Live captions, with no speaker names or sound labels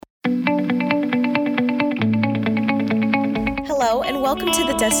Hello, and welcome to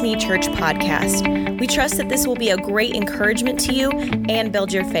the Destiny Church podcast. We trust that this will be a great encouragement to you and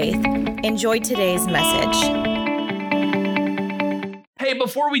build your faith. Enjoy today's message. Hey,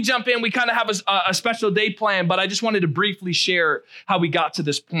 before we jump in, we kind of have a special day plan, but I just wanted to briefly share how we got to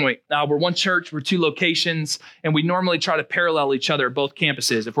this point. We're one church, we're two locations, and we normally try to parallel each other at both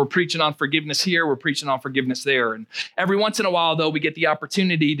campuses. If we're preaching on forgiveness here, we're preaching on forgiveness there. And every once in a while, though, we get the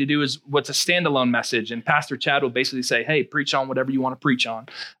opportunity to do what's a standalone message. And Pastor Chad will basically say, hey, preach on whatever you want to preach on.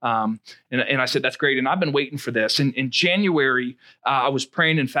 And I said, that's great. And I've been waiting for this. In January, I was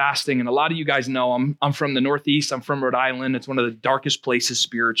praying and fasting. And a lot of you guys know I'm from the Northeast. I'm from Rhode Island. It's one of the darkest places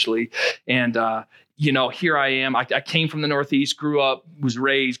spiritually. And, here I am. I came from the Northeast, grew up, was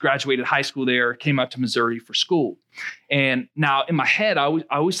raised, graduated high school there, came up to Missouri for school. And now in my head, I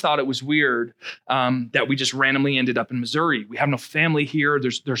always thought it was weird that we just randomly ended up in Missouri. We have no family here.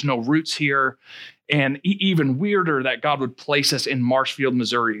 There's no roots here. And even weirder that God would place us in Marshfield,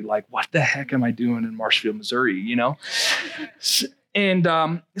 Missouri. Like, what the heck am I doing in Marshfield, Missouri,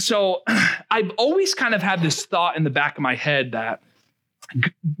 And so I've always kind of had this thought in the back of my head that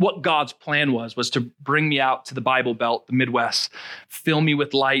what God's plan was to bring me out to the Bible Belt, the Midwest, fill me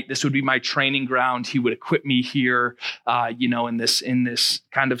with light. This would be my training ground. He would equip me here, in this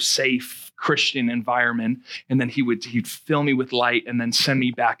kind of safe Christian environment. And then he'd fill me with light and then send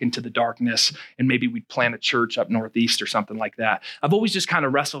me back into the darkness. And maybe we'd plant a church up Northeast or something like that. I've always just kind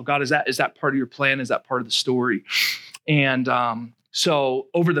of wrestled, God, is that part of your plan? Is that part of the story? And, so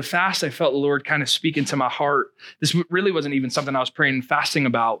over the fast, I felt the Lord kind of speak into my heart. This really wasn't even something I was praying and fasting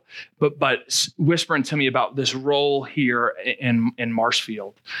about, but whispering to me about this role here in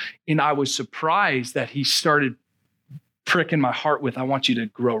Marshfield. And I was surprised that he started pricking my heart with, I want you to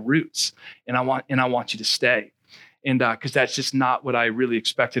grow roots and I want you to stay. And because that's just not what I really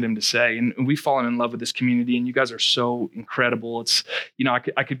expected him to say. And we've fallen in love with this community, and you guys are so incredible. It's,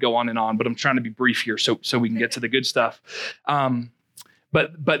 I could go on, but I'm trying to be brief here so we can get to the good stuff.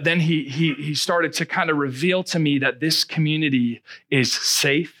 But then he started to kind of reveal to me that this community is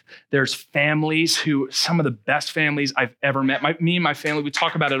safe. There's families some of the best families I've ever met. Me and my family, we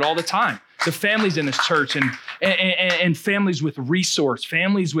talk about it all the time. The families in this church and families with resource,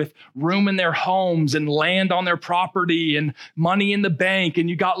 families with room in their homes and land on their property and money in the bank, and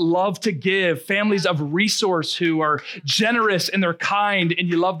you got love to give, families of resource who are generous and they're kind and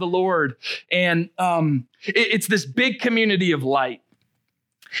you love the Lord. And it's this big community of light.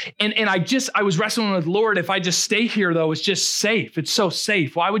 And I was wrestling with, Lord, if I just stay here, though, it's just safe. It's so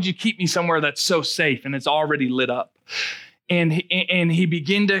safe. Why would you keep me somewhere that's so safe and it's already lit up? And he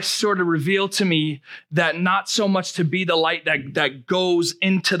began to sort of reveal to me that not so much to be the light that goes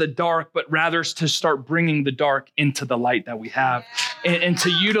into the dark, but rather to start bringing the dark into the light that we have and to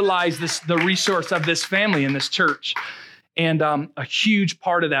utilize the resource of this family in this church. And a huge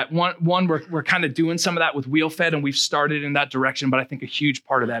part of that, one we're kind of doing some of that with WheelFed, and we've started in that direction, but I think a huge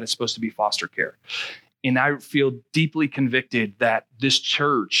part of that is supposed to be foster care. And I feel deeply convicted that this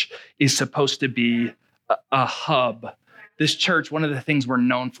church is supposed to be a hub. This church, one of the things we're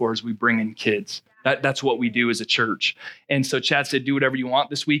known for is we bring in kids. That's what we do as a church. And so Chad said, do whatever you want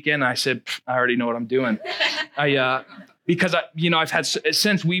this weekend. I said, I already know what I'm doing. Because I've had,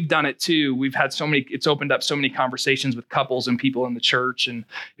 since we've done it too, it's opened up so many conversations with couples and people in the church and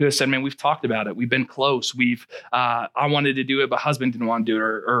who have said, man, we've talked about it. We've been close. I wanted to do it, but husband didn't want to do it,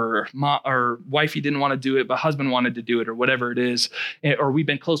 or wifey didn't want to do it, but husband wanted to do it, or whatever it is. Or we've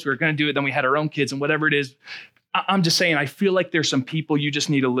been close. We were going to do it. Then we had our own kids, and whatever it is. I'm just saying, I feel like there's some people you just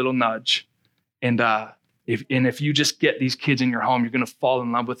need a little nudge. And if you just get these kids in your home, you're going to fall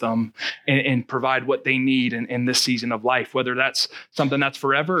in love with them and provide what they need in this season of life, whether that's something that's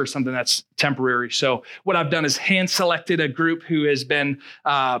forever or something that's temporary. So what I've done is hand selected a group who has been,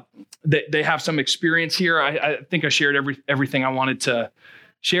 they have some experience here. I think I shared everything I wanted to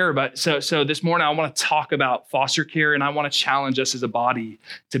share. But so this morning, I want to talk about foster care, and I want to challenge us as a body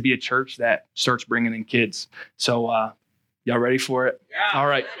to be a church that starts bringing in kids. So, y'all ready for it? Yeah. All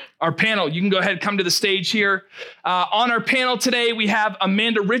right. Our panel, you can go ahead and come to the stage here. On our panel today, we have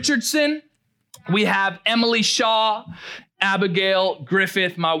Amanda Richardson. We have Emily Shaw, Abigail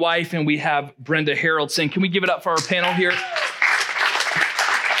Griffith, my wife, and we have Brenda Haroldson. Can we give it up for our panel here?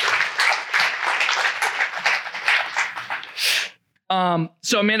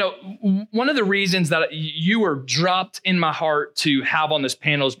 So Amanda, one of the reasons that you were dropped in my heart to have on this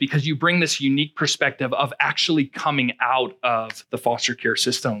panel is because you bring this unique perspective of actually coming out of the foster care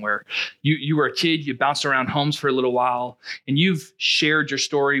system, where you were a kid, you bounced around homes for a little while, and you've shared your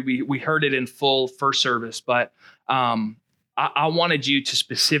story. We heard it in full first service, but I wanted you to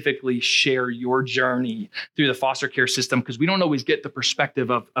specifically share your journey through the foster care system, because we don't always get the perspective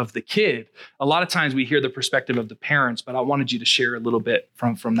of the kid. A lot of times we hear the perspective of the parents, but I wanted you to share a little bit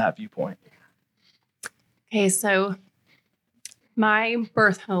from that viewpoint. Okay, so my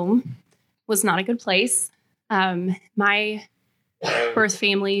birth home was not a good place. My birth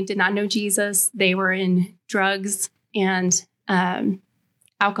family did not know Jesus. They were in drugs and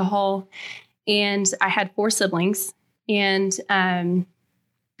alcohol, and I had 4 siblings. And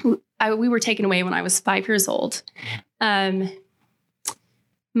we were taken away when I was 5 years old.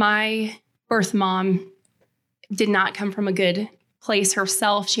 My birth mom did not come from a good place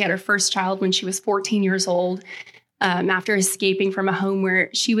herself. She had her first child when she was 14 years old, after escaping from a home where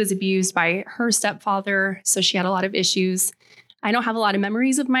she was abused by her stepfather. So she had a lot of issues. I don't have a lot of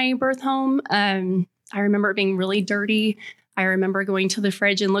memories of my birth home. I remember it being really dirty. I remember going to the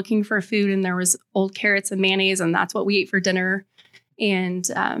fridge and looking for food, and there was old carrots and mayonnaise, and that's what we ate for dinner. And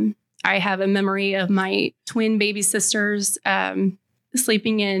I have a memory of my twin baby sisters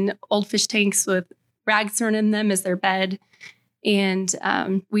sleeping in old fish tanks with rags thrown in them as their bed. And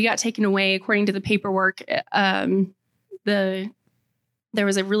we got taken away. According to the paperwork, there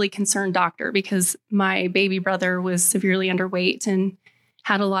was a really concerned doctor because my baby brother was severely underweight and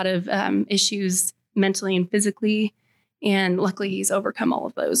had a lot of issues mentally and physically. And luckily, he's overcome all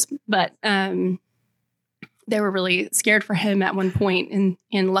of those. But they were really scared for him at one point,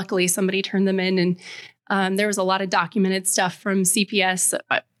 and luckily somebody turned them in. And there was a lot of documented stuff from CPS.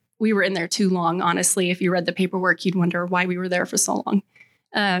 We were in there too long, honestly. If you read the paperwork, you'd wonder why we were there for so long.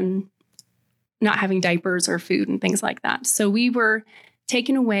 Not having diapers or food and things like that. So we were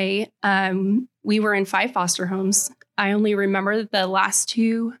taken away. We were in 5 foster homes. I only remember the last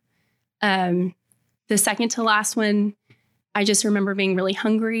 2. The second to last one, I just remember being really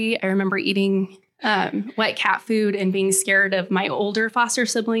hungry. I remember eating wet cat food and being scared of my older foster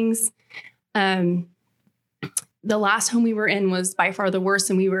siblings. The last home we were in was by far the worst,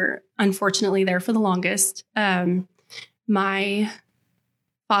 and we were unfortunately there for the longest. My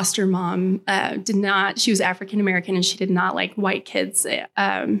foster mom she was African American, and she did not like white kids.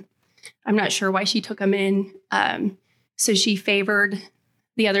 I'm not sure why she took them in. So she favored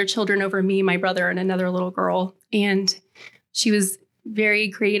the other children over me, my brother, and another little girl. And she was very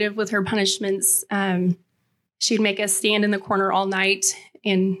creative with her punishments. She'd make us stand in the corner all night.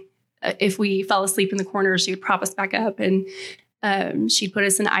 And if we fell asleep in the corner, she would prop us back up. And she'd put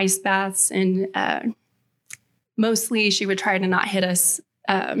us in ice baths. And mostly she would try to not hit us.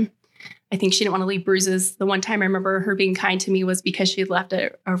 I think she didn't want to leave bruises. The one time I remember her being kind to me was because she had left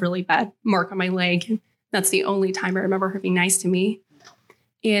a really bad mark on my leg. That's the only time I remember her being nice to me.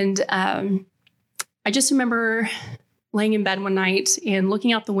 And I just remember laying in bed one night and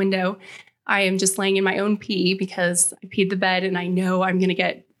looking out the window. I am just laying in my own pee because I peed the bed and I know I'm going to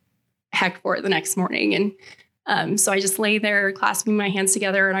get heck for it the next morning. And so I just lay there clasping my hands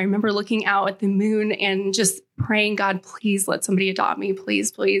together. And I remember looking out at the moon and just praying, God, please let somebody adopt me,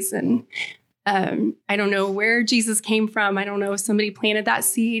 please, please. And I don't know where Jesus came from. I don't know if somebody planted that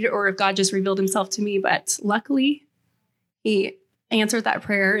seed or if God just revealed himself to me. But luckily, he answered that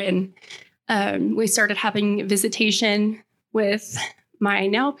prayer. And we started having visitation with my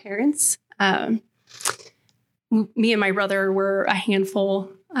now parents. Me and my brother were a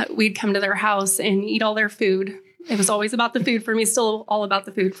handful. We'd come to their house and eat all their food. It was always about the food for me, still all about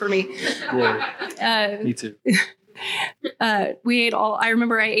the food for me. Yeah, me too. I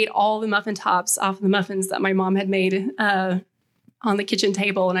remember I ate all the muffin tops off the muffins that my mom had made on the kitchen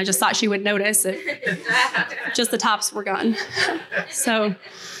table, and I just thought she would notice it. Just the tops were gone. So,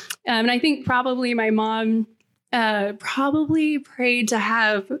 and I think probably my mom probably prayed to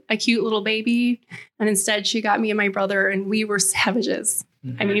have a cute little baby, and instead she got me and my brother, and we were savages.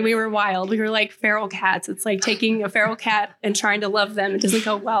 Mm-hmm. I mean, we were wild. We were like feral cats. It's like taking a feral cat and trying to love them. It doesn't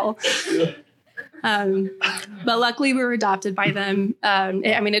go well. But luckily we were adopted by them.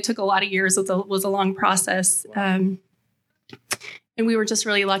 It took a lot of years. It was a long process. And we were just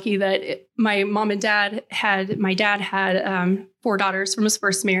really lucky that my dad had 4 daughters from his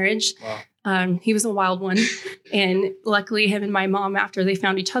first marriage. Wow. He was a wild one. And luckily him and my mom, after they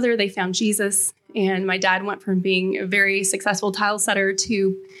found each other, they found Jesus. And my dad went from being a very successful tile setter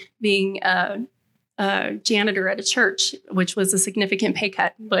to being a janitor at a church, which was a significant pay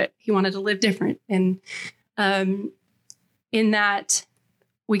cut, but he wanted to live different. And in that,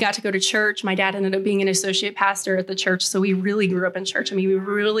 we got to go to church. My dad ended up being an associate pastor at the church, so we really grew up in church. I mean, we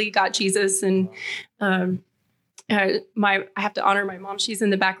really got Jesus. And I have to honor my mom. She's in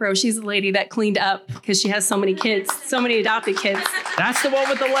the back row. She's the lady that cleaned up because she has so many kids, so many adopted kids. That's the one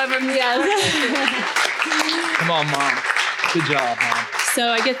with 11? Yes. Come on, Mom. Good job, Mom. So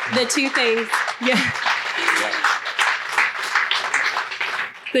I get the two things. Yeah.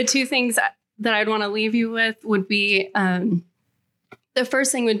 The two things that I'd want to leave you with would be, the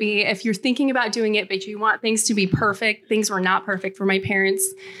first thing would be, if you're thinking about doing it, but you want things to be perfect, things were not perfect for my parents.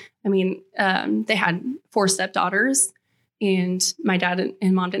 I mean, they had 4 stepdaughters, and my dad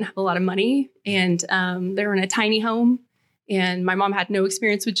and mom didn't have a lot of money, and they were in a tiny home, and my mom had no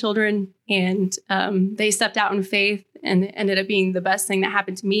experience with children, and they stepped out in faith, and it ended up being the best thing that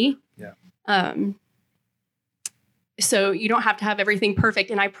happened to me. Yeah. So you don't have to have everything perfect.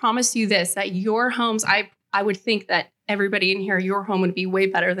 And I promise you this, that your homes, I would think that everybody in here, your home would be way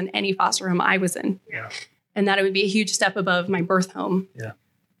better than any foster home I was in. Yeah. And that it would be a huge step above my birth home. Yeah.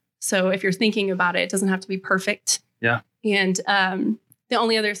 So if you're thinking about it, it doesn't have to be perfect. Yeah. And the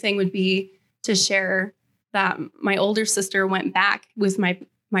only other thing would be to share that my older sister went back with my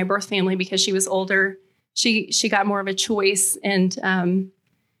birth family because she was older. She got more of a choice, and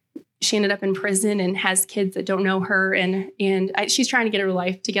she ended up in prison and has kids that don't know her. And she's trying to get her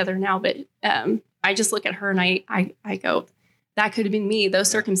life together now. But I just look at her and I go, that could have been me. Those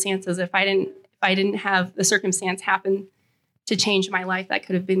circumstances, if I didn't have the circumstance happen to change my life, that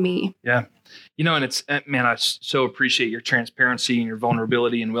could have been me. Yeah. And it's, man, I so appreciate your transparency and your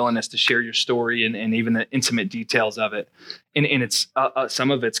vulnerability and willingness to share your story and even the intimate details of it. And it's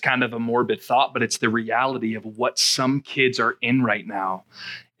some of it's kind of a morbid thought, but it's the reality of what some kids are in right now.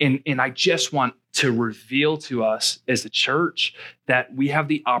 And I just want to reveal to us as a church that we have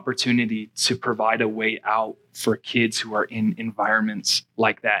the opportunity to provide a way out for kids who are in environments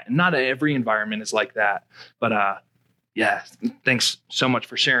like that. And not every environment is like that, but yeah, thanks so much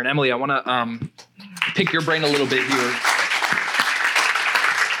for sharing. Emily, I want to pick your brain a little bit here.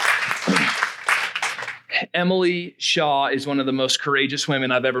 Emily Shaw is one of the most courageous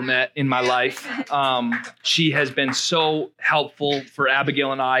women I've ever met in my life. She has been so helpful for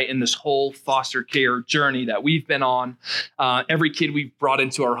Abigail and I in this whole foster care journey that we've been on. Every kid we've brought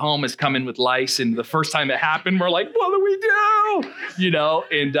into our home has come in with lice. And the first time it happened, we're like, what do we do?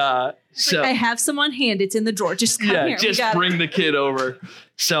 And so I have some on hand. It's in the drawer. Just come here. Just bring the kid over.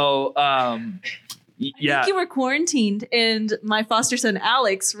 So, yeah. I think you were quarantined, and my foster son,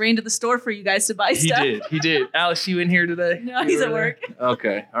 Alex, ran to the store for you guys to buy stuff. He did. Alex, you in here today? No, he's at work.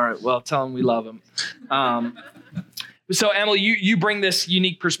 Okay. All right. Well, tell him we love him. So, Emily, you bring this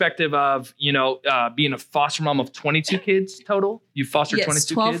unique perspective of, being a foster mom of 22 kids total. You fostered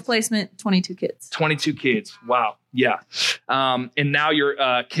 22 12 kids? placement, 22 kids. 22 kids. Wow. Yeah. And now you're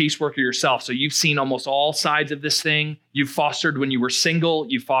a caseworker yourself. So you've seen almost all sides of this thing. You fostered when you were single.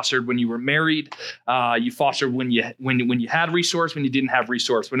 You fostered when you were married. You fostered when you had resource, when you didn't have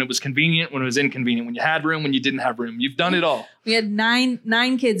resource, when it was convenient, when it was inconvenient, when you had room, when you didn't have room. You've done it all. We had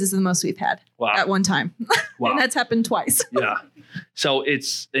nine kids is the most we've had at one time. Wow. And that's happened twice. Yeah. So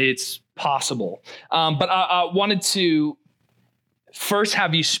it's possible. But I wanted to first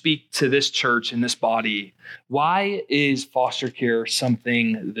have you speak to this church and this body. Why is foster care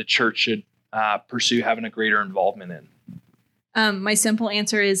something the church should pursue having a greater involvement in? My simple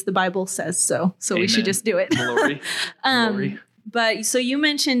answer is the Bible says so. So Amen. We should just do it. Glory. Glory. But so you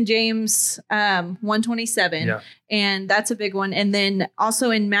mentioned James 1:27, and that's a big one. And then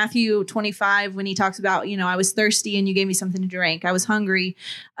also in Matthew 25, when he talks about, I was thirsty and you gave me something to drink. I was hungry.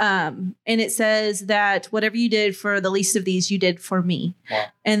 And it says that whatever you did for the least of these, you did for me. Wow.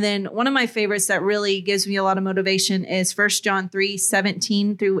 And then one of my favorites that really gives me a lot of motivation is 1 John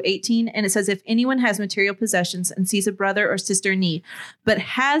 3:17 through 18. And it says, if anyone has material possessions and sees a brother or sister in need, but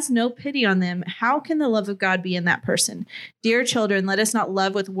has no pity on them, how can the love of God be in that person? Dear children, let us not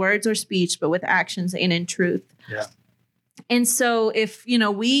love with words or speech, but with actions and in truth. Yeah. And so if,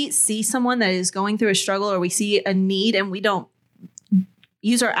 we see someone that is going through a struggle or we see a need and we don't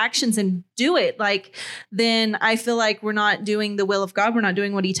use our actions and do it, then I feel like we're not doing the will of God. We're not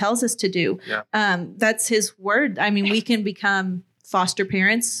doing what he tells us to do. Yeah. That's his word. I mean, we can become foster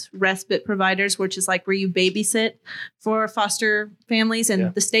parents, respite providers, which is like where you babysit for foster families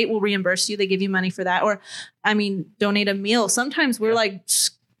and the state will reimburse you. They give you money for that. Or, donate a meal. Sometimes we're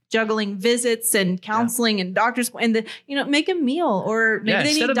juggling visits and counseling and doctors and make a meal, or maybe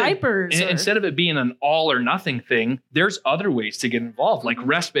they need diapers. Instead of it being an all or nothing thing, there's other ways to get involved, like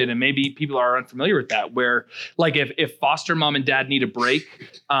respite. And maybe people are unfamiliar with that, where if foster mom and dad need a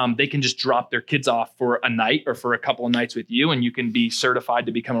break, they can just drop their kids off for a night or for a couple of nights with you, and you can be certified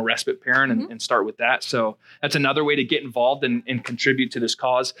to become a respite parent and start with that. So that's another way to get involved and contribute to this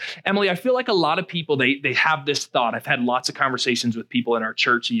cause. Emily, I feel like a lot of people, they have this thought. I've had lots of conversations with people in our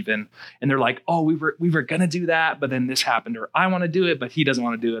church even, and they're like, oh, we were going to do that, but then this happened, or I want to do it, but he doesn't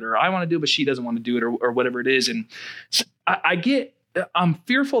want to do it, or I want to do it, but she doesn't want to do it, or whatever it is. And I'm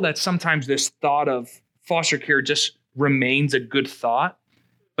fearful that sometimes this thought of foster care just remains a good thought,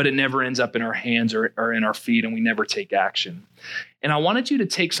 but it never ends up in our hands or in our feet, and we never take action. And I wanted you to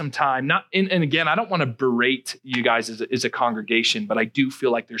take some time, and again, I don't want to berate you guys as a congregation, but I do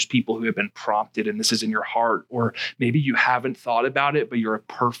feel like there's people who have been prompted and this is in your heart, or maybe you haven't thought about it, but you're a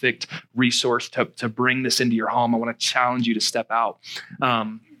perfect resource to bring this into your home. I want to challenge you to step out.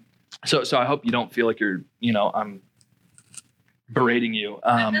 So I hope you don't feel like I'm berating you.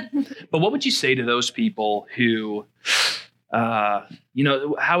 But what would you say to those people who, how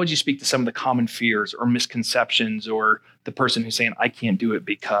would you speak to some of the common fears or misconceptions, or the person who's saying, I can't do it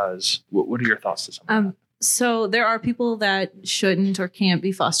because, what are your thoughts to something? So there are people that shouldn't or can't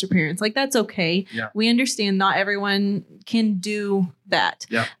be foster parents. Like, that's okay. Yeah. We understand not everyone can do that.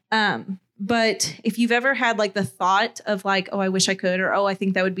 Yeah. But if you've ever had like the thought of like, oh, I wish I could, or, oh, I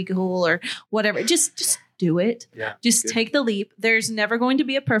think that would be cool, or whatever, just do it. Yeah. Just take the leap. There's never going to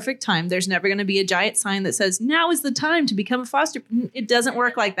be a perfect time. There's never going to be a giant sign that says, now is the time to become a foster. It doesn't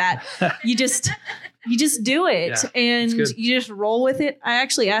work like that. You just do it, and you just roll with it. I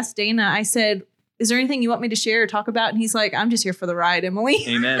actually asked Dana, I said, is there anything you want me to share or talk about? And he's like, I'm just here for the ride, Emily.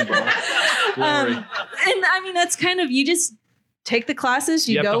 Amen, bro. Glory. And I mean, that's kind of, you just take the classes,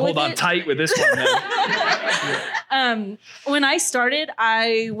 you have go to with hold on it. tight with this one, man. When I started,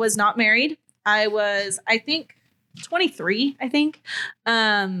 I was not married. I was, I think, 23, I think.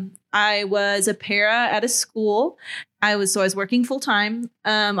 I was a para at a school. I was working full time.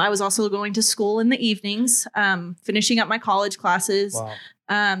 I was also going to school in the evenings, finishing up my college classes.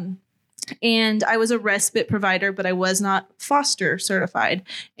 Wow. And I was a respite provider, but I was not foster certified.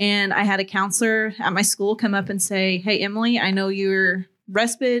 And I had a counselor at my school come up and say, hey, Emily, I know you're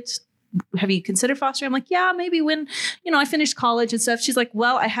respite. Have you considered foster? I'm like, yeah, maybe when, I finished college and stuff. She's like,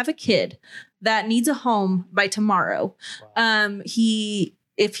 well, I have a kid that needs a home by tomorrow. Wow.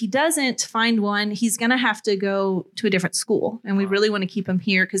 If he doesn't find one, he's going to have to go to a different school. And we really want to keep him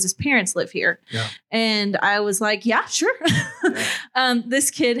here because his parents live here. Yeah. And I was like, yeah, sure. Yeah.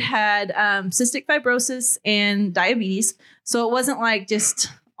 This kid had cystic fibrosis and diabetes. So it wasn't like just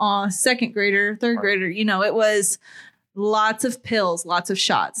second grader, third grader, it was lots of pills, lots of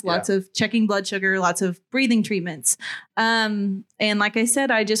shots, lots of checking blood sugar, lots of breathing treatments. And like I said,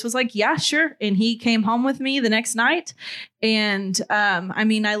 I just was like, yeah, sure. And he came home with me the next night. And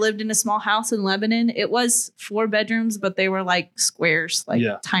I lived in a small house in Lebanon. It was 4 bedrooms, but they were like squares,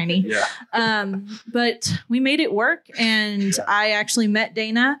 tiny. Yeah. But we made it work. And I actually met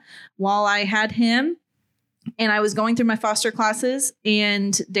Dana while I had him. And I was going through my foster classes,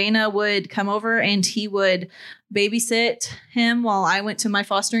 and Dana would come over and he would babysit him while I went to my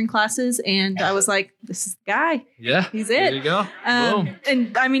fostering classes. And I was like, this is the guy. Yeah. He's it. There you go. Boom.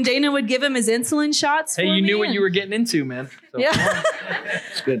 And Dana would give him his insulin shots. Hey, you knew what you were getting into, man. So, yeah.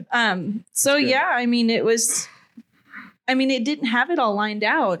 It's good. It didn't have it all lined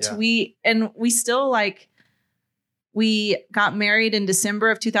out. Yeah. We still we got married in December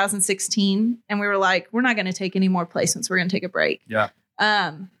of 2016, and we were like, we're not going to take any more placements. We're going to take a break. Yeah.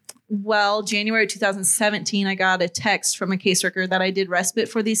 January 2017, I got a text from a caseworker that I did respite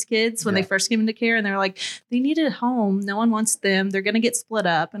for these kids when they first came into care. And they were like, they need a home. No one wants them. They're going to get split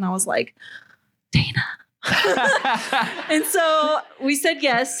up. And I was like, Dana. And so we said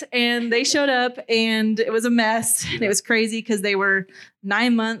yes, and they showed up, and it was a mess. Yeah. And it was crazy because they were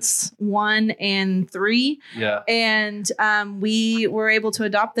 9 months, 1 and 3. Yeah. And we were able to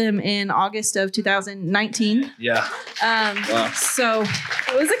adopt them in August of 2019. Yeah. Wow. So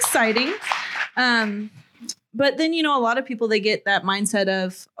it was exciting. But then, a lot of people, they get that mindset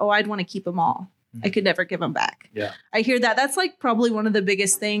of, oh, I'd want to keep them all. I could never give them back. Yeah. I hear that. That's probably one of the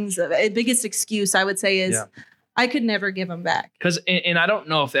biggest things, biggest excuse I would say is I could never give them back. Because, and I don't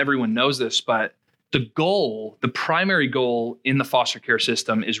know if everyone knows this, but the primary goal in the foster care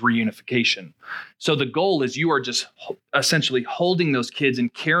system is reunification. So the goal is you are just essentially holding those kids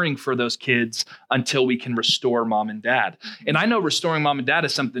and caring for those kids until we can restore mom and dad. And I know restoring mom and dad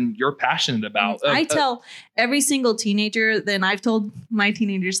is something you're passionate about. I tell every single teenager, then I've told my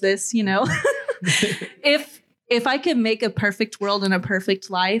teenagers this, if I could make a perfect world and a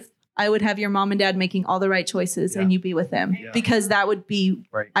perfect life, I would have your mom and dad making all the right choices and you be with them because that would be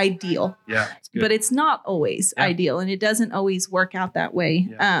ideal. Yeah. But it's not always ideal, and it doesn't always work out that way.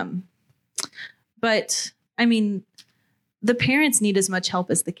 Yeah. But the parents need as much help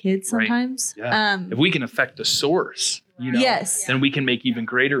as the kids sometimes. Right. Yeah. If we can affect the source, then we can make even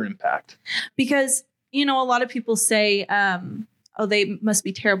greater impact. Because, a lot of people say, oh, they must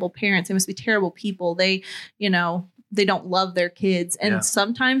be terrible parents. They must be terrible people. They, they don't love their kids. And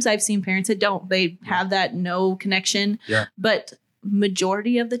sometimes I've seen parents that don't. They have that no connection. Yeah. But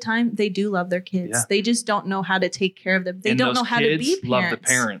majority of the time, they do love their kids. Yeah. They just don't know how to take care of them. They don't know how to be parents. Love the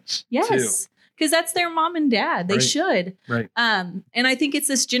parents. Yes. Because that's their mom and dad. They should. Right. And I think it's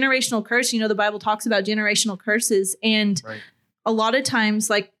this generational curse. You know, the Bible talks about generational curses. And a lot of times,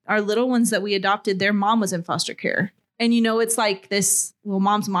 like our little ones that we adopted, their mom was in foster care. And, you know, it's like this, well,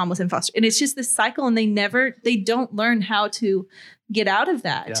 mom's mom was in foster. And it's just this cycle. And they don't learn how to get out of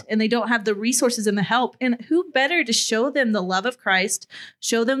that. Yeah. And they don't have the resources and the help. And who better to show them the love of Christ,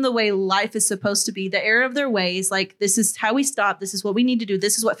 show them the way life is supposed to be, the error of their ways. Like, this is how we stop. This is what we need to do.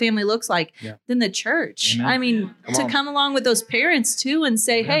 This is what family looks like. Than the church. Amen. I mean, come along with those parents too and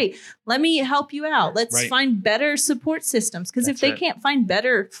say, hey, let me help you out. Let's find better support systems. Because if they can't find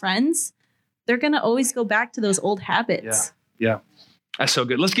better friends, they're going to always go back to those old habits. Yeah. That's so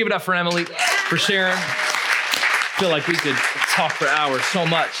good. Let's give it up for Emily for sharing. I feel like we could talk for hours so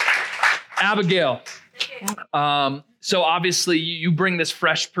much. Abigail. So obviously you bring this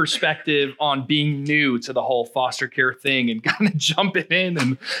fresh perspective on being new to the whole foster care thing and kind of jumping in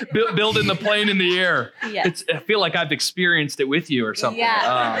and building the plane in the air. Yeah. I feel like I've experienced it with you or something.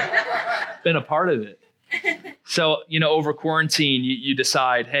 Yeah. Been a part of it. So, you know, over quarantine, you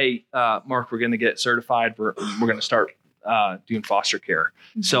decide, hey, Mark, we're going to get certified. We're going to start doing foster care.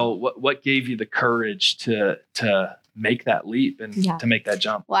 Mm-hmm. So what gave you the courage to make that leap and to make that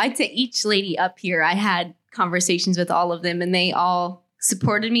jump? Well, I'd say each lady up here, I had conversations with all of them and they all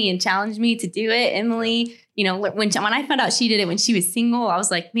supported me and challenged me to do it. Emily, you know, when I found out she did it when she was single, I was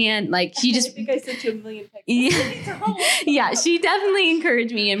like, man, like she just. I think I sent you a million texts. Yeah, she definitely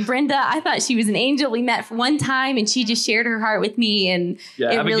encouraged me. And Brenda, I thought she was an angel. We met for one time and she just shared her heart with me. And it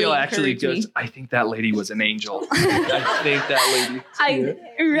Abigail really actually goes, I think that lady was an angel. I think that lady.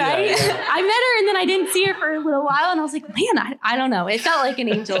 Right? Yeah. I met her and then I didn't see her for a little while. And I was like, man, I don't know. It felt like an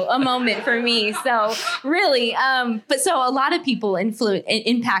angel, a moment for me. So really, so a lot of people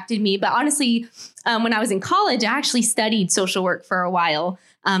impacted me. But honestly, when I was in college, I actually studied social work for a while.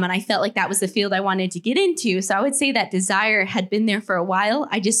 And I felt like that was the field I wanted to get into. So I would say that desire had been there for a while.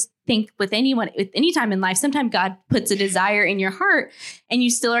 I just think with any time in life, sometimes God puts a desire in your heart and you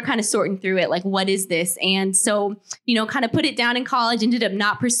still are kind of sorting through it. Like, what is this? And so, you know, kind of put it down in college, ended up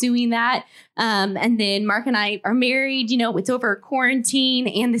not pursuing that. And then Mark and I are married, you know, it's over quarantine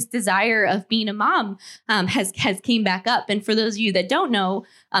and this desire of being a mom has came back up. And for those of you that don't know,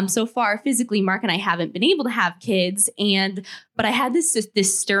 so far physically, Mark and I haven't been able to have kids. But I had this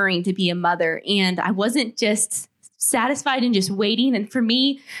stirring to be a mother, and I wasn't just satisfied and just waiting. And for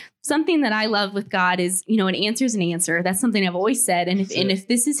me, something that I love with God is, you know, an answer is an answer. That's something I've always said. And if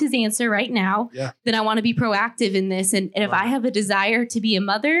this is his answer right now, then I want to be proactive in this. And if I have a desire to be a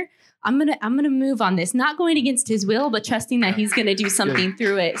mother, I'm gonna move on this, not going against his will, but trusting that he's gonna do something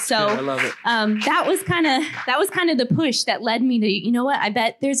through it. So I love it. That was kind of the push that led me to, you know what, I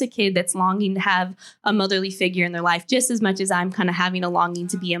bet there's a kid that's longing to have a motherly figure in their life just as much as I'm kind of having a longing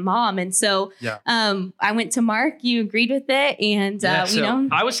to be a mom. And so I went to Mark, you agreed with it, and you know,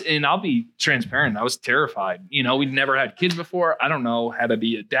 I'll be transparent, I was terrified. You know, we'd never had kids before. I don't know how to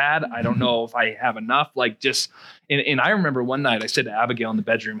be a dad. I don't know if I have enough, and I remember one night I said to Abigail in the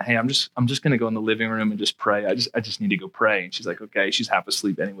bedroom, hey, I'm just going to go in the living room and just pray. I just need to go pray. And she's like, okay. She's half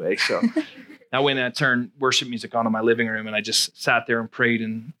asleep anyway. So I went and I turned worship music on in my living room and I just sat there and prayed,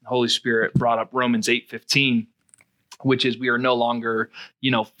 and the Holy Spirit brought up Romans 8:15, which is we are no longer, you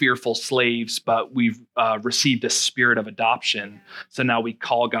know, fearful slaves, but we've received a spirit of adoption. So now we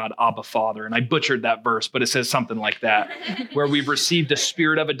call God Abba Father. And I butchered that verse, but it says something like that, where we've received a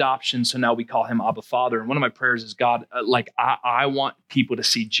spirit of adoption. So now we call him Abba Father. And one of my prayers is, God, I want people to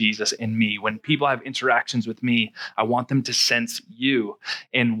see Jesus in me. When people have interactions with me, I want them to sense you.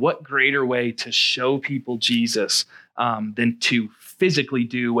 And what greater way to show people Jesus than to physically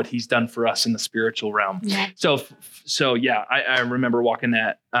do what he's done for us in the spiritual realm. Yeah. So yeah, I remember walking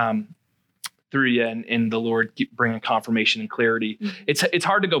that through you and the Lord bringing confirmation and clarity. Mm-hmm. It's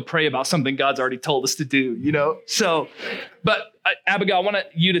hard to go pray about something God's already told us to do, you know? So, but Abigail, I want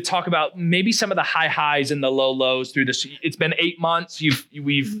you to talk about maybe some of the high highs and the low lows through this. It's been 8 months.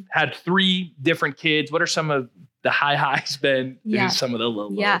 We've had 3 different kids. What are some of the high highs been? Some of the low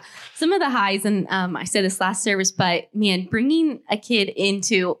lows? Yeah, some of the highs, and I said this last service, but man, bringing a kid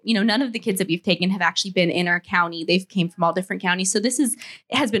into, you know, none of the kids that we've taken have actually been in our county. They've came from all different counties. So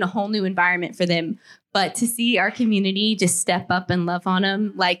it has been a whole new environment for them. But to see our community just step up and love on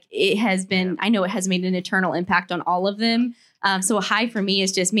them, like it has been, I know it has made an eternal impact on all of them. So a high for me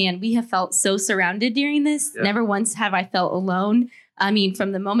is just, man, we have felt so surrounded during this. Yeah. Never once have I felt alone. I mean,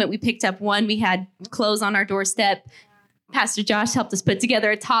 from the moment we picked up one, we had clothes on our doorstep. Pastor Josh helped us put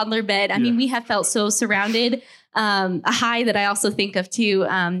together a toddler bed. I mean, we have felt so surrounded. A high that I also think of too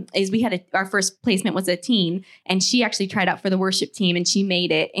is we had our first placement was a teen, and she actually tried out for the worship team and she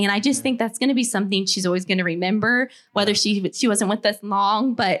made it. And I just think that's going to be something she's always going to remember, whether she wasn't with us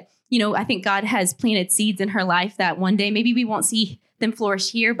long. But, you know, I think God has planted seeds in her life that one day maybe we won't see them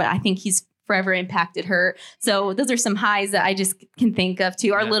flourish here, but I think he's forever impacted her. So those are some highs that I just can think of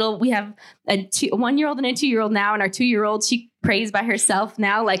too. Our little, we have a 1-year-old and a 2-year-old now, and our 2-year-old, she prays by herself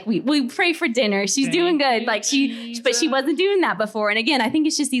now. Like we pray for dinner. She's doing good. Like but she wasn't doing that before. And again, I think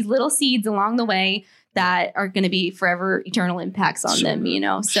it's just these little seeds along the way that are going to be forever eternal impacts on them, you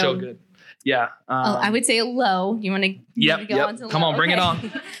know? So good. Yeah. I would say a low. You want to go on to Come on, bring it on.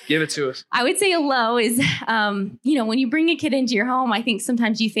 Give it to us. I would say a low is, you know, when you bring a kid into your home, I think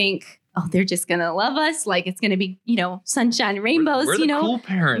sometimes you think, oh, they're just going to love us. Like it's going to be, you know, sunshine and rainbows, we're you know. the cool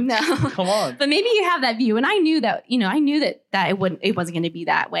parents. No. Come on. But maybe you have that view. And I knew that, you know, that it wasn't going to be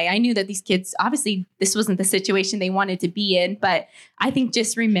that way. I knew that these kids, obviously this wasn't the situation they wanted to be in. But I think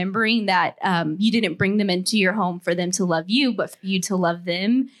just remembering that you didn't bring them into your home for them to love you, but for you to love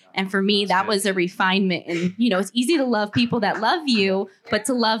them. And for me, that was a refinement. And, you know, it's easy to love people that love you, but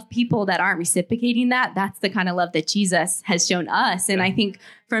to love people that aren't reciprocating that, that's the kind of love that Jesus has shown us. And I think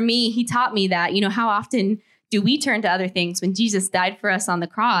for me, he taught me that, you know, how often do we turn to other things when Jesus died for us on the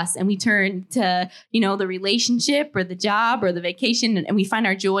cross, and we turn to, you know, the relationship or the job or the vacation, and we find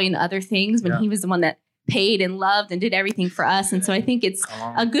our joy in other things when he was the one that paid and loved and did everything for us. And so I think it's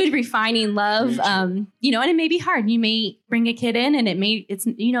a good refining love, you know, and it may be hard. You may bring a kid in and it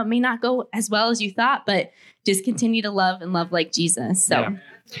may not go as well as you thought, but just continue to love and love like Jesus. So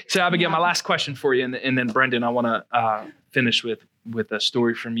Abigail, my last question for you. And then Brendan, I want to finish with a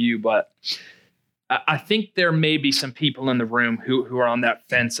story from you, but I think there may be some people in the room who are on that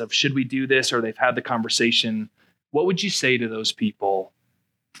fence of, should we do this? Or they've had the conversation. What would you say to those people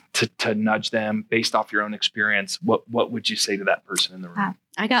to nudge them based off your own experience? What would you say to that person in the room?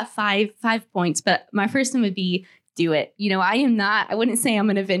 I got five points, but my first one would be, do it. You know, I wouldn't say I'm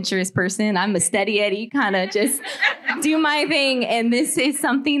an adventurous person. I'm a steady Eddie, kind of just do my thing. And this is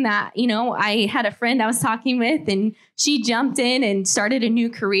something that, you know, I had a friend I was talking with, and she jumped in and started a new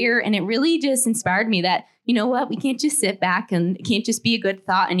career. And it really just inspired me that, you know what, we can't just sit back, and it can't just be a good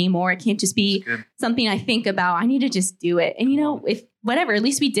thought anymore. It can't just be something I think about. I need to just do it. And, you know, if whatever, at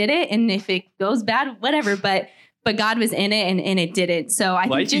least we did it. And if it goes bad, whatever, but God was in it, and it didn't. So I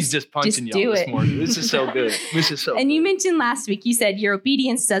think just punching y'all this morning. This is so good. And you mentioned last week, you said your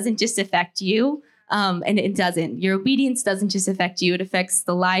obedience doesn't just affect you. And it doesn't. Your obedience doesn't just affect you. It affects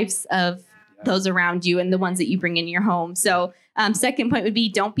the lives of those around you and the ones that you bring in your home. So second point would be,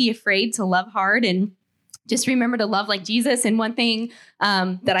 don't be afraid to love hard, and just remember to love like Jesus. And one thing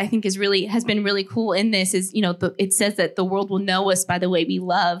that I think has been really cool in this is, you know, it says that the world will know us by the way we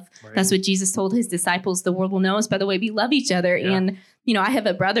love. Right. That's what Jesus told his disciples. The world will know us by the way we love each other. Yeah. And, you know, I have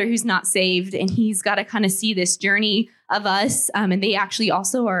a brother who's not saved, and he's got to kind of see this journey of us. And they actually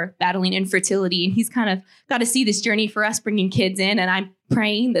also are battling infertility. And he's kind of got to see this journey for us bringing kids in. And I'm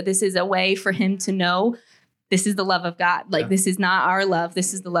praying that this is a way for him to know this is the love of God. Like, this is not our love.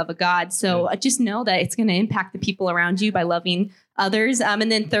 This is the love of God. So just know that it's going to impact the people around you by loving others. And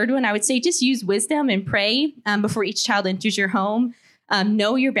then third one, I would say just use wisdom and pray before each child enters your home.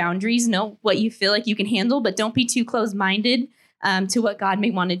 Know your boundaries, know what you feel like you can handle, but don't be too close-minded to what God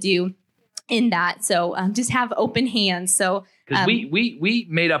may want to do in that. So just have open hands. So because we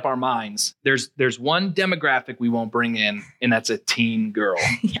made up our minds. There's one demographic we won't bring in, and that's a teen girl.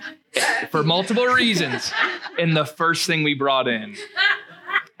 For multiple reasons. And the first thing we brought in,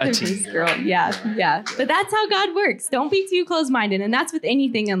 a teen girl. Yeah. But that's how God works. Don't be too close-minded. And that's with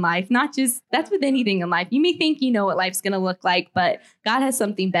anything in life, that's with anything in life. You may think you know what life's going to look like, but God has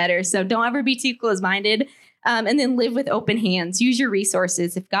something better. So don't ever be too close-minded. And then live with open hands. Use your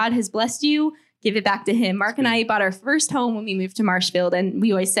resources. If God has blessed you, give it back to him. Mark and I bought our first home when we moved to Marshfield, and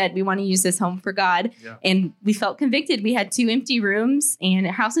we always said we want to use this home for God. Yeah. And we felt convicted. We had 2 empty rooms, and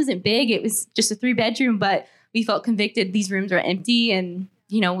our house isn't big. It was just a 3-bedroom, but we felt convicted. These rooms are empty, and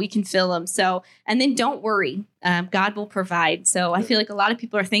you know, we can fill them. So, and then don't worry. God will provide. So I feel like a lot of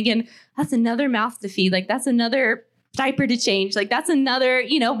people are thinking, that's another mouth to feed. Like, that's another diaper to change. Like, that's another,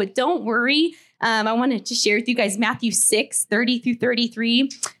 you know, but don't worry. I wanted to share with you guys Matthew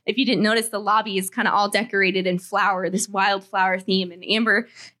 6:30-33. If you didn't notice, the lobby is kind of all decorated in flower, this wildflower theme. And Amber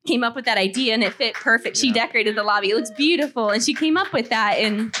came up with that idea, and it fit perfect. She decorated the lobby. It looks beautiful. And she came up with that.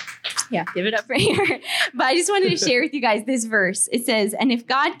 And Yeah, give it up for her. But I just wanted to share with you guys this verse. It says, "And if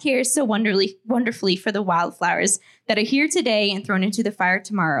God cares so wonderfully for the wildflowers that are here today and thrown into the fire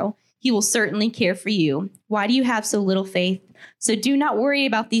tomorrow, he will certainly care for you. Why do you have so little faith? So do not worry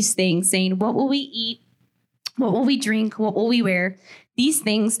about these things, saying, what will we eat? What will we drink? What will we wear? These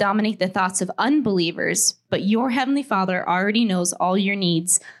things dominate the thoughts of unbelievers, but your heavenly Father already knows all your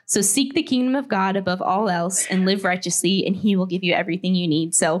needs. So seek the kingdom of God above all else and live righteously, and he will give you everything you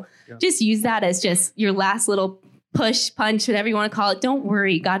need." So just use that as just your last little push, punch, whatever you want to call it. Don't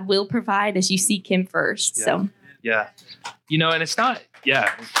worry. God will provide as you seek him first. Yeah. So Yeah. And it's not,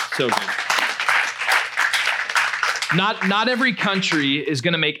 it's so good. Not every country is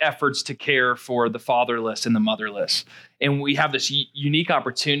going to make efforts to care for the fatherless and the motherless. And we have this unique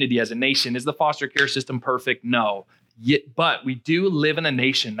opportunity as a nation. Is the foster care system perfect? No. But we do live in a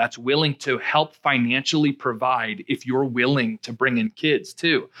nation that's willing to help financially provide if you're willing to bring in kids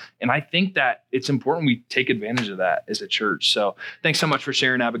too. And I think that it's important we take advantage of that as a church. So thanks so much for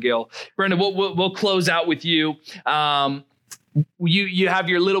sharing, Abigail. Brenda, we'll close out with you. You have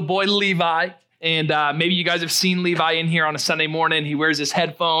your little boy, Levi. And maybe you guys have seen Levi in here on a Sunday morning. He wears his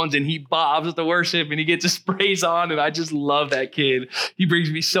headphones and he bobs to worship and he gets his sprays on. And I just love that kid. He brings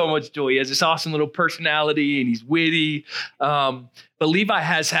me so much joy. He has this awesome little personality and he's witty. But Levi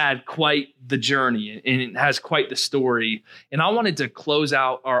has had quite the journey and it has quite the story. And I wanted to close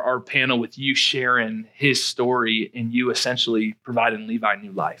out our panel with you sharing his story and you essentially providing Levi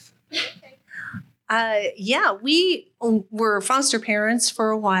new life. We were foster parents for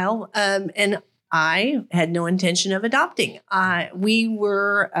a while, and I had no intention of adopting. We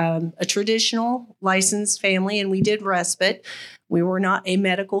were a traditional licensed family, and we did respite. We were not a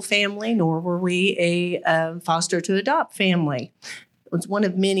medical family, nor were we a foster to adopt family. It was one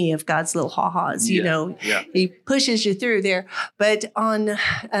of many of God's little ha-has, He pushes you through there. But on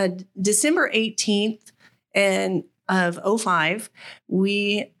December 18th of 2005,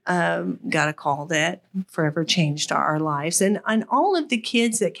 we got a call that forever changed our lives. And all of the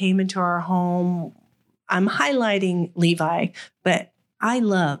kids that came into our home, I'm highlighting Levi, but I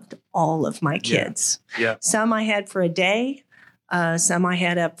loved all of my kids. Yeah. Some I had for a day. Some I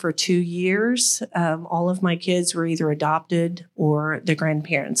had up for 2 years. All of my kids were either adopted or the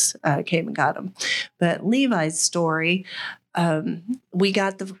grandparents came and got them. But Levi's story, we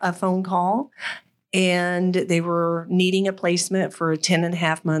got a phone call. And they were needing a placement for a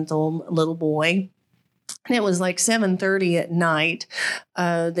 10.5-month-old little boy. And it was like 7:30 at night.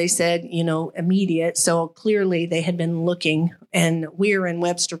 They said, immediate. So clearly they had been looking. And we're in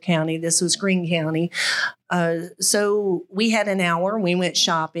Webster County. This was Greene County. So we had an hour. We went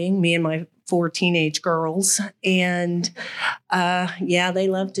shopping, me and my 4 teenage girls. And they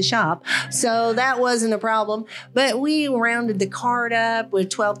love to shop. So that wasn't a problem. But we rounded the cart up with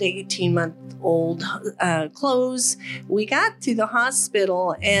 12 to 18-month-old clothes. We got to the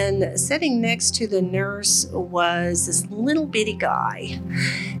hospital, and sitting next to the nurse was this little bitty guy.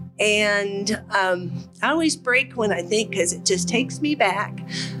 And I always break when I think, because it just takes me back.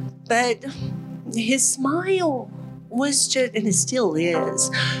 But his smile was just, and it still is,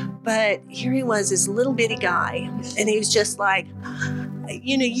 but here he was, this little bitty guy, and he was just like,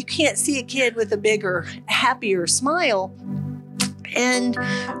 you can't see a kid with a bigger, happier smile. And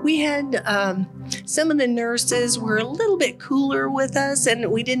we had some of the nurses were a little bit cooler with us,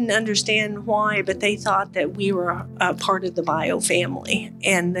 and we didn't understand why, but they thought that we were a part of the bio family,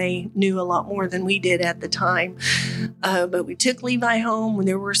 and they knew a lot more than we did at the time. But we took Levi home when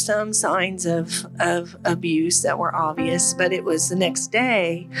there were some signs of abuse that were obvious, but it was the next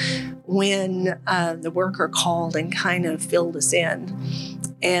day when the worker called and kind of filled us in.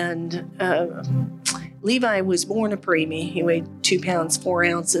 And Levi was born a preemie. He weighed 2 pounds, 4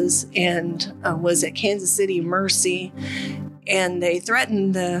 ounces, and was at Kansas City Mercy. And they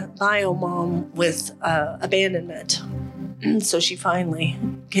threatened the bio mom with abandonment. So she finally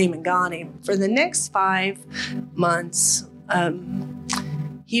came and got him. For the next 5 months,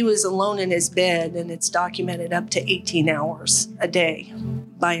 he was alone in his bed, and it's documented up to 18 hours a day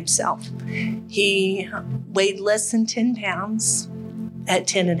by himself. He weighed less than 10 pounds at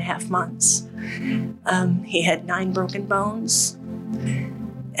 10.5 months. He had 9 broken bones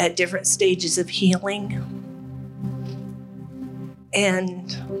at different stages of healing,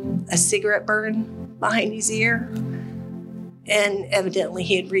 and a cigarette burn behind his ear. And evidently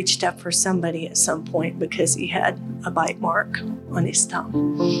he had reached up for somebody at some point because he had a bite mark on his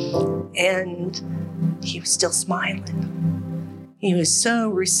thumb. And he was still smiling. He was so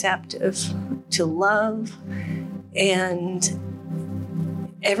receptive to love, and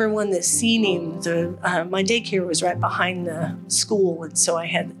everyone that's seen him, my daycare was right behind the school, and so I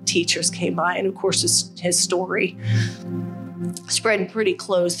had the teachers came by, and of course his story spread pretty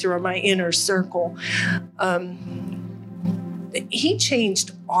close through my inner circle. He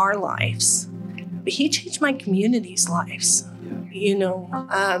changed our lives, but he changed my community's lives.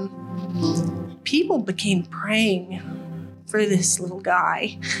 People became praying for this little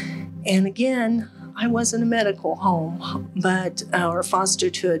guy, and again, I wasn't a medical home, but or foster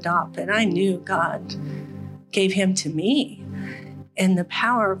to adopt, but I knew God gave him to me. And the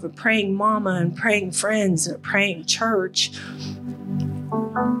power of a praying mama and praying friends and a praying church.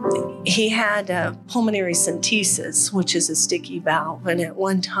 He had pulmonary centesis, which is a sticky valve, and at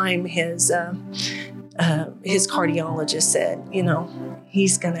one time his cardiologist said,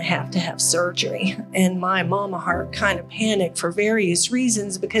 he's going to have surgery. And my mama heart kind of panicked for various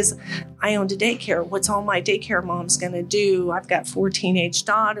reasons because I owned a daycare. What's all my daycare mom's going to do? I've got 4 teenage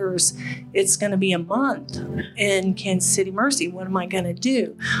daughters. It's going to be a month in Kansas City Mercy. What am I going to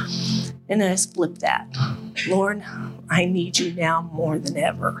do? And I just flipped that. Lord, I need you now more than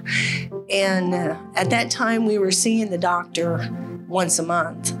ever. And at that time, we were seeing the doctor once a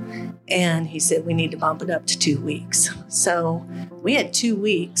month. And he said, we need to bump it up to 2 weeks. So we had 2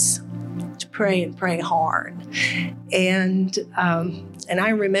 weeks to pray and pray hard. And I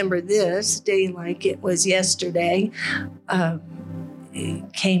remember this day like it was yesterday. He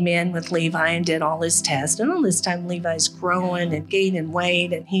came in with Levi and did all his tests. And all this time, Levi's growing and gaining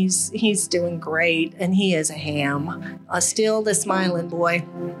weight, and he's doing great. And he is a ham, still the smiling boy.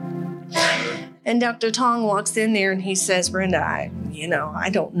 And Dr. Tong walks in there and he says, Brenda, I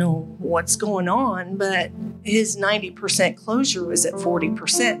don't know what's going on, but his 90% closure was at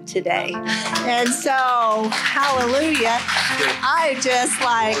 40% today. And so, hallelujah, I just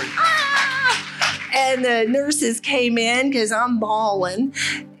like, And the nurses came in because I'm bawling.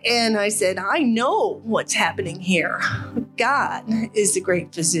 And I said, I know what's happening here. God is the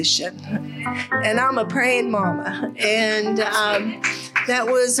great physician. And I'm a praying mama. And that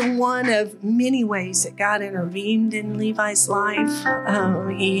was one of many ways that God intervened in Levi's life.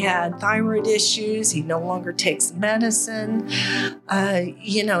 He had thyroid issues. He no longer takes medicine.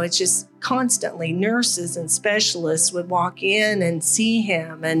 It's just constantly nurses and specialists would walk in and see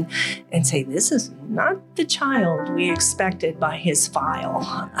him and say, this is not the child we expected by his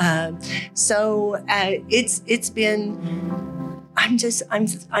file. So it's been,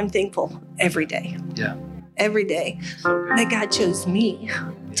 I'm thankful every day. Yeah. Every day that God chose me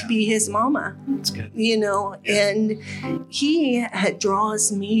to be his mama. That's good. And he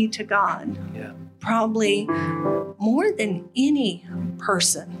draws me to God. Yeah. Probably more than any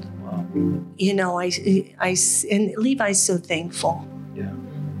person. Wow. And Levi's so thankful. Yeah.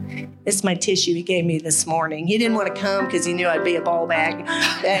 It's my tissue he gave me this morning. He didn't want to come because he knew I'd be a ball bag.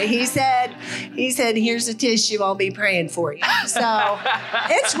 He said, here's a tissue. I'll be praying for you. So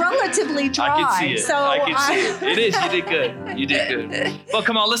it's relatively dry. I can see it. So I can see it. It is. You did good. You did good. Well,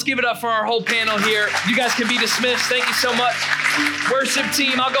 come on. Let's give it up for our whole panel here. You guys can be dismissed. Thank you so much. Worship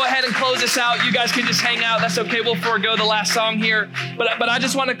team, I'll go ahead and close this out. You guys can just hang out. That's okay. We'll forego the last song here. But I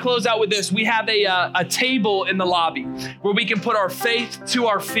just want to close out with this. We have a table in the lobby where we can put our faith to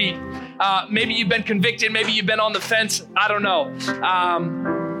our feet. Maybe you've been convicted. Maybe you've been on the fence. I don't know.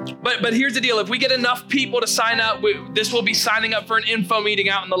 But here's the deal. If we get enough people to sign up, this will be signing up for an info meeting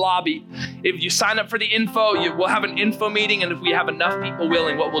out in the lobby. If you sign up for the info, we'll have an info meeting. And if we have enough people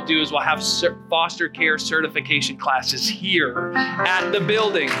willing, what we'll do is we'll have foster care certification classes here at the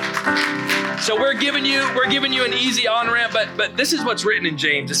building. So we're giving you an easy on-ramp, but this is what's written in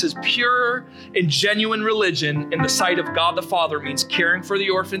James. This is pure and genuine religion in the sight of God the Father means caring for the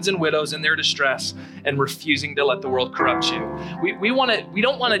orphans and widows in their distress and refusing to let the world corrupt you. We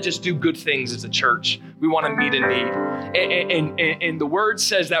don't want to just do good things as a church. We want to meet a need. And the word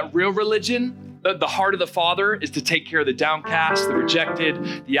says that real religion, the heart of the Father, is to take care of the downcast, the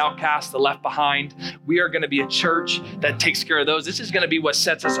rejected, the outcast, the left behind. We are going to be a church that takes care of those. This is going to be what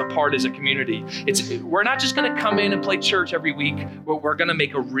sets us apart as a community. We're not just going to come in and play church every week. We're going to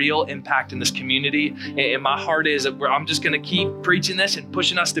make a real impact in this community. And my heart is that I'm just going to keep preaching this and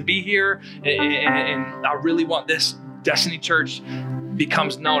pushing us to be here. And I really want this Destiny Church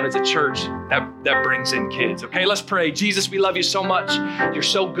becomes known as a church that brings in kids. Okay, let's pray. Jesus, we love you so much. You're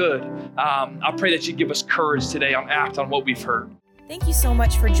so good. I pray that you give us courage today on act on what we've heard. Thank you so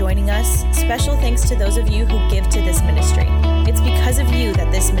much for joining us. Special thanks to those of you who give to this ministry. It's because of you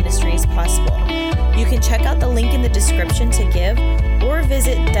that this ministry is possible. You can check out the link in the description to give or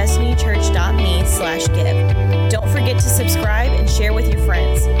visit destinychurch.me/give. Don't forget to subscribe and share with your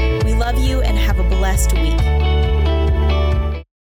friends. We love you and have a blessed week.